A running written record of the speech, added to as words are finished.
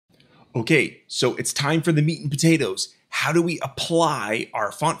Okay, so it's time for the meat and potatoes. How do we apply our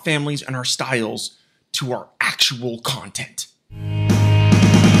font families and our styles to our actual content?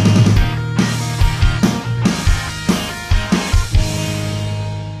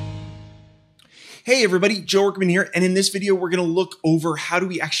 Hey everybody, Joe Workman here, and in this video we're going to look over how do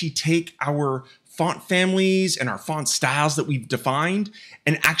we actually take our font families and our font styles that we've defined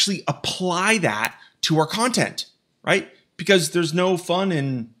and actually apply that to our content, right? Because there's no fun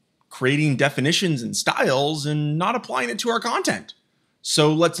in creating definitions and styles and not applying it to our content.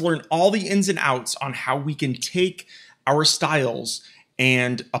 So let's learn all the ins and outs on how we can take our styles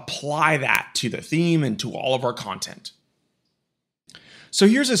and apply that to the theme and to all of our content. So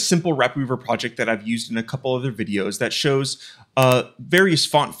here's a simple rep weaver project that I've used in a couple other videos that shows various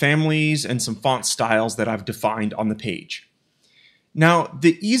font families and some font styles that I've defined on the page. Now,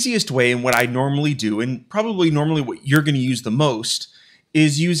 the easiest way and what I normally do, and probably normally what you're going to use the most,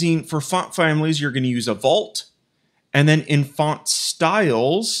 is using, for font families, you're going to use a vault, and then in font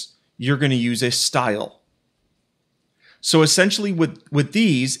styles, you're going to use a style. So essentially with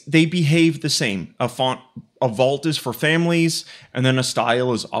these, they behave the same. A vault is for families, and then a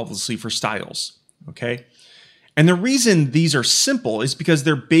style is obviously for styles, okay? And the reason these are simple is because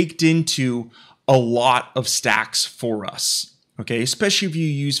they're baked into a lot of stacks for us, okay? Especially if you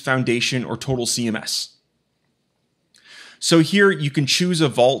use Foundation or Total CMS. So here you can choose a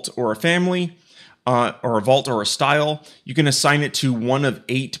vault or a family, or a vault or a style. You can assign it to one of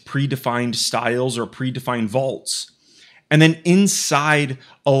 8 predefined styles or predefined vaults. And then inside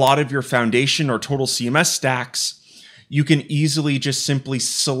a lot of your Foundation or Total CMS stacks, you can easily just simply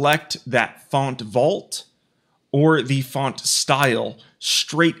select that font vault or the font style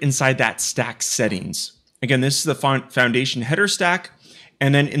straight inside that stack settings. Again, this is the Foundation header stack.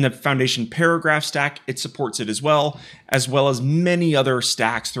 And then in the Foundation paragraph stack, it supports it as well as many other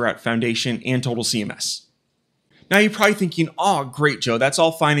stacks throughout Foundation and Total CMS. Now you're probably thinking, oh, great, Joe, that's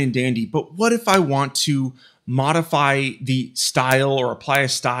all fine and dandy, but what if I want to modify the style or apply a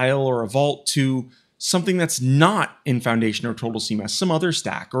style or a vault to something that's not in Foundation or Total CMS, some other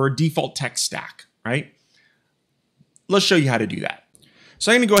stack or a default text stack, right? Let's show you how to do that.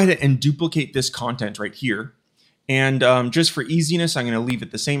 So I'm going to go ahead and duplicate this content right here. And just for easiness, I'm going to leave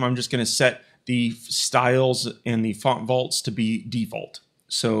it the same. I'm just going to set the styles and the font vaults to be default.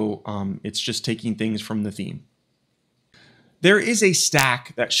 So it's just taking things from the theme. There is a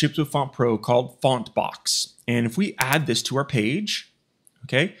stack that ships with Font Pro called FontBox. And if we add this to our page,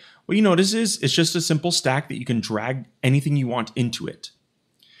 okay, what you notice is it's just a simple stack that you can drag anything you want into it.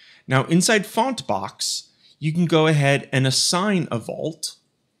 Now inside FontBox, you can go ahead and assign a vault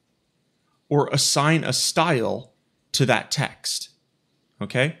or assign a style to that text,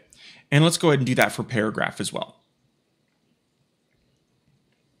 okay? And let's go ahead and do that for paragraph as well.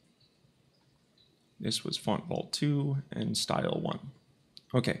 This was font vault 2 and style 1.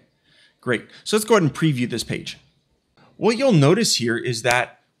 Okay, great. So let's go ahead and preview this page. What you'll notice here is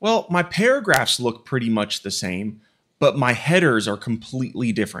that, well, my paragraphs look pretty much the same, but my headers are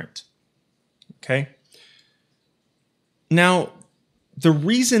completely different, okay? Now, the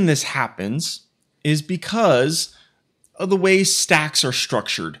reason this happens is because of the way stacks are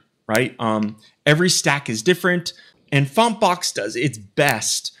structured, right? Every stack is different, and FontBox does its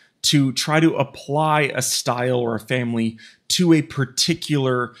best to try to apply a style or a family to a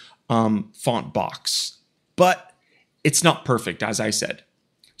particular font box. But it's not perfect, as I said.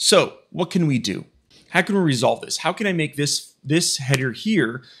 So what can we do? How can we resolve this? How can I make this header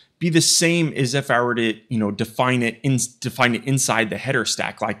here be the same as if I were to, define it inside the header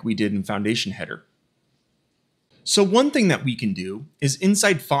stack like we did in Foundation header? So one thing that we can do is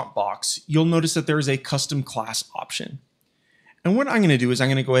inside FontBox, you'll notice that there is a custom class option. And what I'm going to do is I'm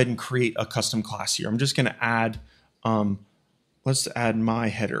going to go ahead and create a custom class here. I'm just going to add, let's add my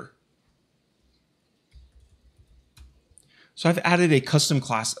header. So I've added a custom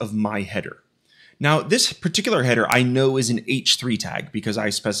class of my header. Now this particular header I know is an H3 tag because I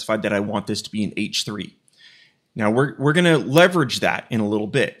specified that I want this to be an H3. Now we're going to leverage that in a little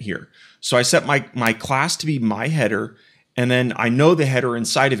bit here. So I set my class to be my header, and then I know the header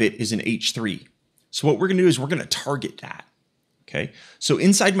inside of it is an H3. So what we're going to do is we're going to target that. Okay, so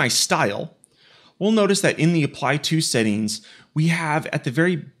inside my style, we'll notice that in the apply to settings, we have at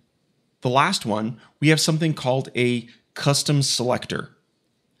the last one, we have something called a custom selector.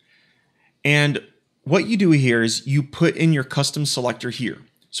 And what you do here is you put in your custom selector here.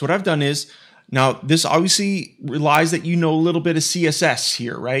 So what I've done is, now this obviously relies that you know a little bit of CSS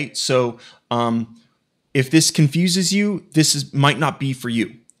here, right? So if this confuses you, might not be for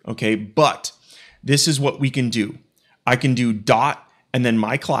you, okay? But this is what we can do. I can do dot and then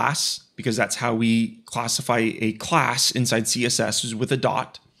my class, because that's how we classify a class inside CSS, is with a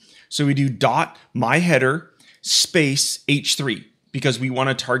dot. So we do dot my header space h3 because we want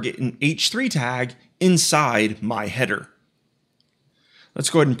to target an h3 tag inside my header. Let's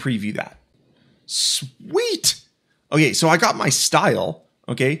go ahead and preview that. Sweet. Okay, so I got my style,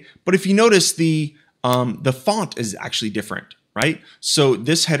 okay? But if you notice, the font is actually different, right? So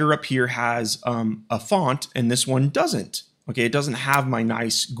this header up here has a font and this one doesn't. Okay, it doesn't have my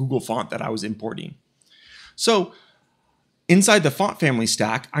nice Google font that I was importing. So inside the font family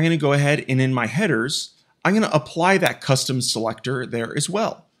stack, I'm going to go ahead and in my headers, I'm going to apply that custom selector there as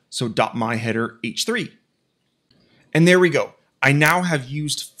well. So dot my header h3. And there we go. I now have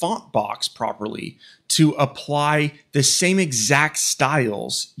used FontBox properly to apply the same exact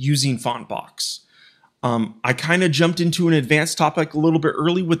styles using FontBox. I kind of jumped into an advanced topic a little bit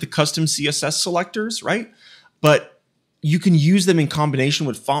early with the custom CSS selectors, right? But you can use them in combination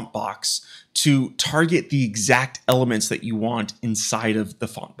with FontBox to target the exact elements that you want inside of the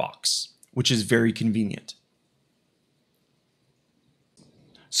FontBox, which is very convenient.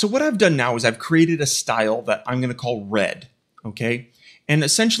 So what I've done now is I've created a style that I'm going to call red, okay? And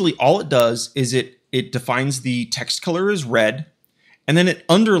essentially all it does is it defines the text color as red, and then it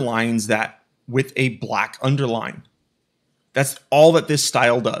underlines that with a black underline. That's all that this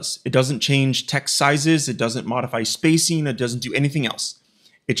style does. It doesn't change text sizes. It doesn't modify spacing. It doesn't do anything else.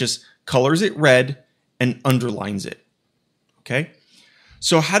 It just colors it red and underlines it. Okay.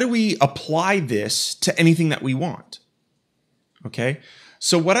 So how do we apply this to anything that we want? Okay.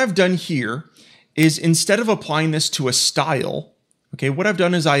 So what I've done here is instead of applying this to a style, okay, what I've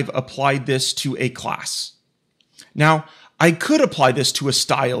done is I've applied this to a class. Now, I could apply this to a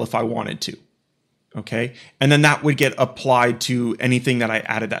style if I wanted to. Okay, and then that would get applied to anything that I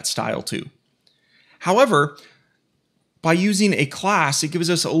added that style to. However, by using a class, it gives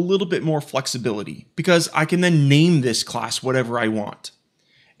us a little bit more flexibility because I can then name this class whatever I want.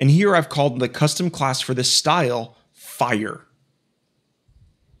 And here I've called the custom class for this style Fire.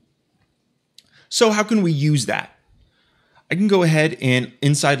 So how can we use that? I can go ahead and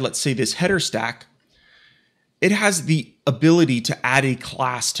inside, let's say this header stack, it has the ability to add a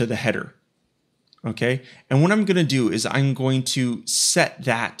class to the header. Okay, and what I'm going to do is I'm going to set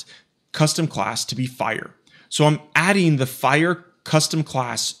that custom class to be Fire. So I'm adding the Fire custom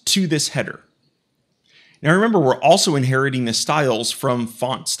class to this header. Now remember, we're also inheriting the styles from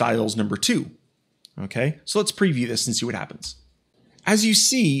font styles number 2. Okay, so let's preview this and see what happens. As you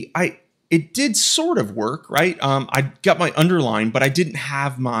see, it did sort of work, right? I got my underline, but I didn't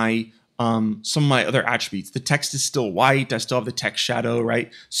have my some of my other attributes. The text is still white. I still have the text shadow,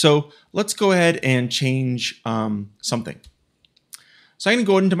 right? So let's go ahead and change something. So I'm going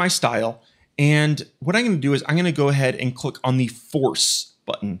to go into my style. And what I'm going to do is I'm going to go ahead and click on the force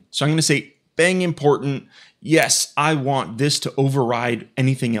button. So I'm going to say, bang important. Yes, I want this to override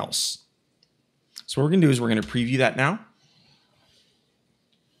anything else. So what we're going to do is we're going to preview that now.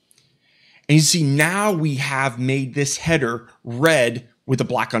 And you see now we have made this header red with a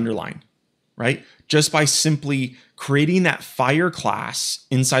black underline. Right? Just by simply creating that Fire class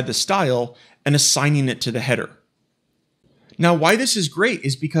inside the style and assigning it to the header. Now, why this is great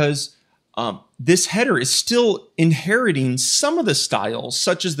is because this header is still inheriting some of the styles,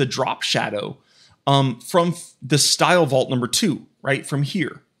 such as the drop shadow, from the style vault number 2, right? From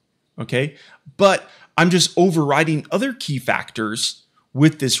here. Okay. But I'm just overriding other key factors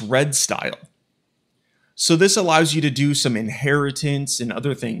with this red style. So this allows you to do some inheritance and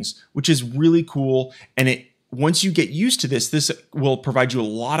other things, which is really cool. And once you get used to this, this will provide you a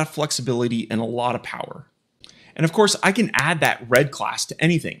lot of flexibility and a lot of power. And of course, I can add that red class to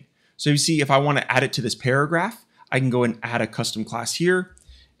anything. So you see, if I want to add it to this paragraph, I can go and add a custom class here,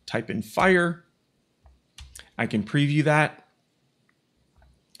 type in Fire. I can preview that.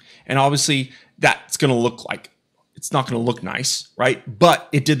 And obviously, that's going to look like it's not going to look nice, right? But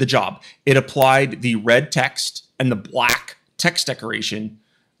it did the job. It applied the red text and the black text decoration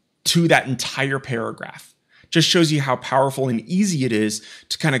to that entire paragraph. Just shows you how powerful and easy it is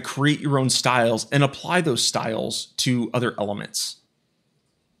to kind of create your own styles and apply those styles to other elements.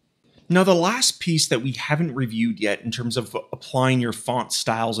 Now, the last piece that we haven't reviewed yet in terms of applying your font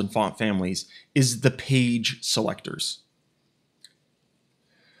styles and font families is the page selectors.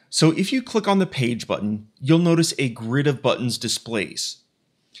 So if you click on the page button, you'll notice a grid of buttons displays.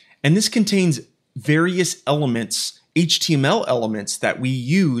 And this contains various elements, HTML elements that we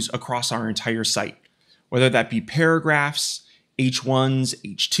use across our entire site, whether that be paragraphs, H1s,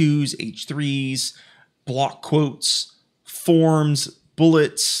 H2s, H3s, block quotes, forms,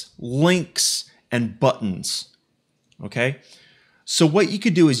 bullets, links, and buttons. Okay? So what you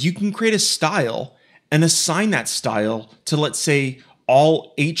could do is you can create a style and assign that style to, let's say,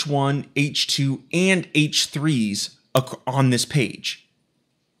 all H1, H2, and H3s on this page,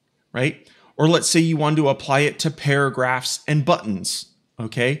 right? Or let's say you want to apply it to paragraphs and buttons,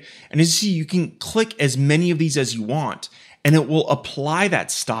 okay? And as you see, you can click as many of these as you want, and it will apply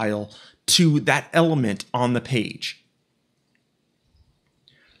that style to that element on the page.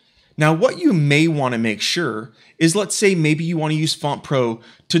 Now, what you may want to make sure is, let's say maybe you want to use Font Pro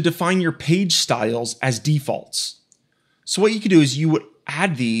to define your page styles as defaults. So what you could do is you would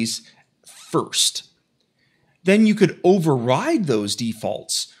add these first. Then you could override those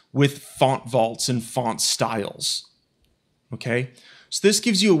defaults with font vaults and font styles. Okay, so this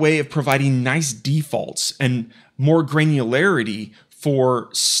gives you a way of providing nice defaults and more granularity for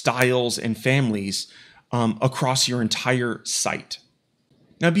styles and families across your entire site.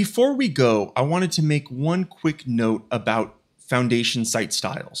 Now, before we go, I wanted to make one quick note about foundation site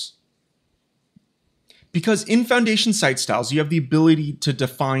styles. Because in foundation site styles, you have the ability to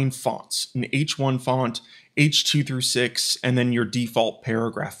define fonts, an H1 font, H2 through 6, and then your default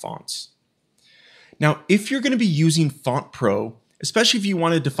paragraph fonts. Now, if you're going to be using Font Pro, especially if you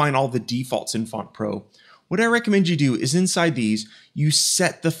want to define all the defaults in Font Pro, what I recommend you do is inside these, you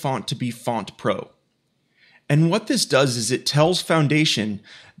set the font to be Font Pro. And what this does is it tells Foundation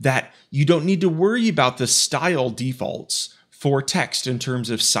that you don't need to worry about the style defaults for text in terms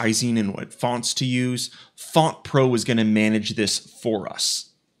of sizing and what fonts to use. Font Pro is going to manage this for us.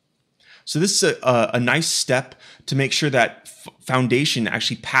 So this is a nice step to make sure that Foundation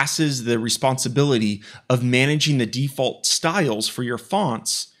actually passes the responsibility of managing the default styles for your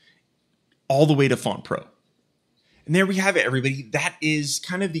fonts all the way to Font Pro. And there we have it, everybody. That is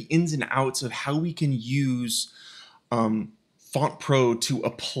kind of the ins and outs of how we can use Font Pro to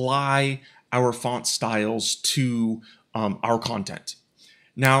apply our font styles to our content.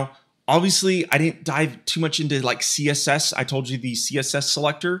 Now, obviously, I didn't dive too much into like CSS. I told you the CSS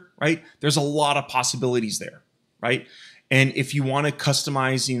selector, right? There's a lot of possibilities there, right? And if you want to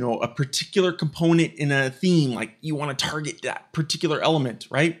customize, a particular component in a theme, like you want to target that particular element,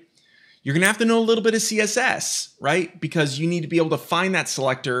 right? You're going to have to know a little bit of CSS, right? Because you need to be able to find that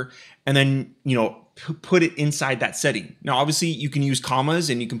selector and then, put it inside that setting. Now, obviously, you can use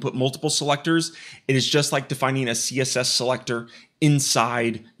commas and you can put multiple selectors. It is just like defining a CSS selector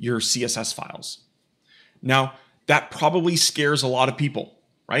inside your CSS files. Now, that probably scares a lot of people,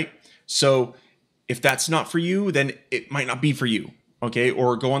 right? So if that's not for you, then it might not be for you, okay?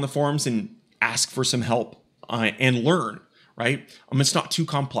 Or go on the forums and ask for some help and learn, right? It's not too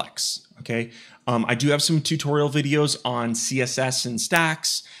complex, okay? I do have some tutorial videos on CSS and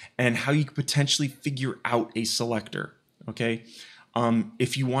stacks and how you could potentially figure out a selector, okay?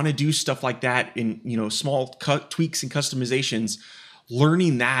 If you want to do stuff like that in small tweaks and customizations,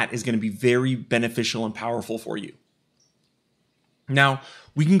 learning that is going to be very beneficial and powerful for you. Now,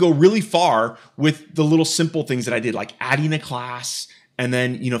 we can go really far with the little simple things that I did, like adding a class and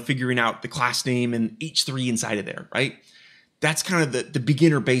then figuring out the class name and H3 inside of there, right? That's kind of the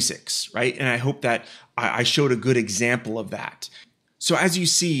beginner basics, right? And I hope that I showed a good example of that. So as you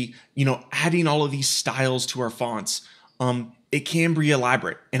see, adding all of these styles to our fonts, it can be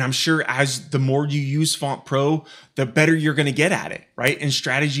elaborate. And I'm sure as the more you use Font Pro, the better you're going to get at it, right? And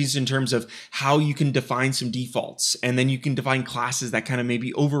strategies in terms of how you can define some defaults. And then you can define classes that kind of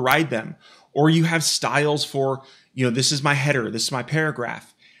maybe override them. Or you have styles for, this is my header, this is my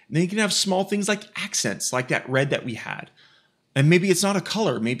paragraph. And then you can have small things like accents, like that red that we had. And maybe it's not a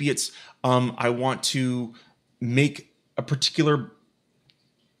color. Maybe it's, I want to make a particular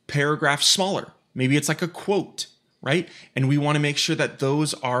paragraph smaller. Maybe it's like a quote, right? And we want to make sure that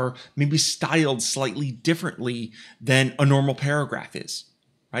those are maybe styled slightly differently than a normal paragraph is,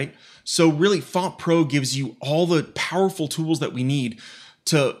 right? So really, Font Pro gives you all the powerful tools that we need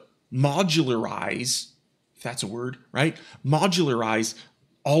to modularize, if that's a word, right? Modularize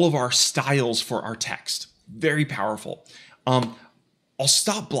all of our styles for our text. Very powerful. I'll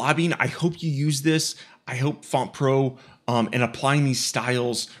stop blabbing. I hope you use this. I hope Font Pro and applying these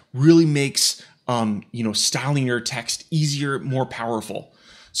styles really makes styling your text easier, more powerful.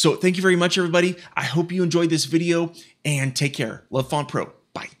 So thank you very much, everybody. I hope you enjoyed this video and take care. Love Font Pro.